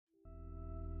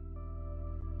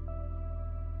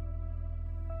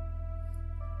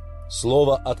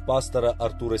Слово от пастора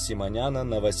Артура Симоняна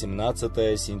на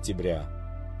 18 сентября.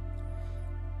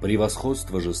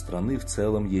 Превосходство же страны в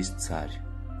целом есть царь,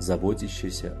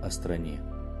 заботящийся о стране.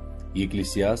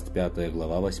 Екклесиаст, 5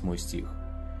 глава, 8 стих.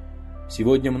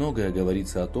 Сегодня многое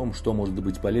говорится о том, что может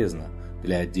быть полезно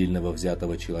для отдельного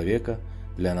взятого человека,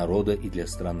 для народа и для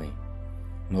страны.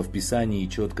 Но в Писании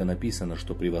четко написано,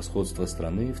 что превосходство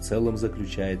страны в целом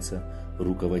заключается в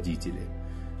руководителе,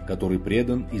 который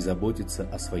предан и заботится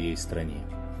о своей стране.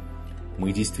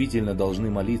 Мы действительно должны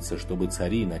молиться, чтобы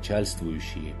цари,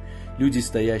 начальствующие, люди,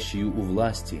 стоящие у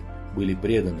власти, были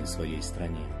преданы своей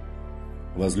стране.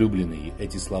 Возлюбленные,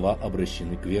 эти слова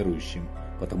обращены к верующим,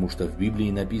 потому что в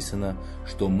Библии написано,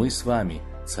 что мы с вами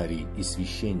цари и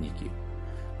священники.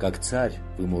 Как царь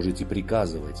вы можете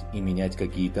приказывать и менять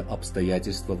какие-то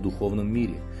обстоятельства в духовном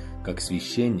мире. Как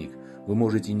священник вы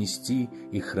можете нести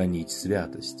и хранить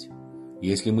святость.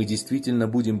 Если мы действительно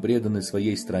будем преданы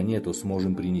своей стране, то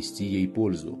сможем принести ей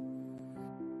пользу.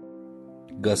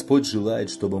 Господь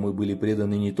желает, чтобы мы были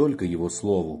преданы не только Его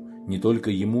Слову, не только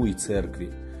Ему и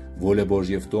Церкви. Воля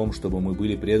Божья в том, чтобы мы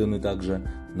были преданы также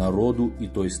народу и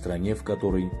той стране, в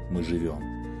которой мы живем.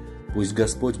 Пусть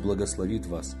Господь благословит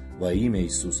вас во имя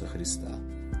Иисуса Христа.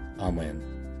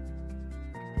 Аминь.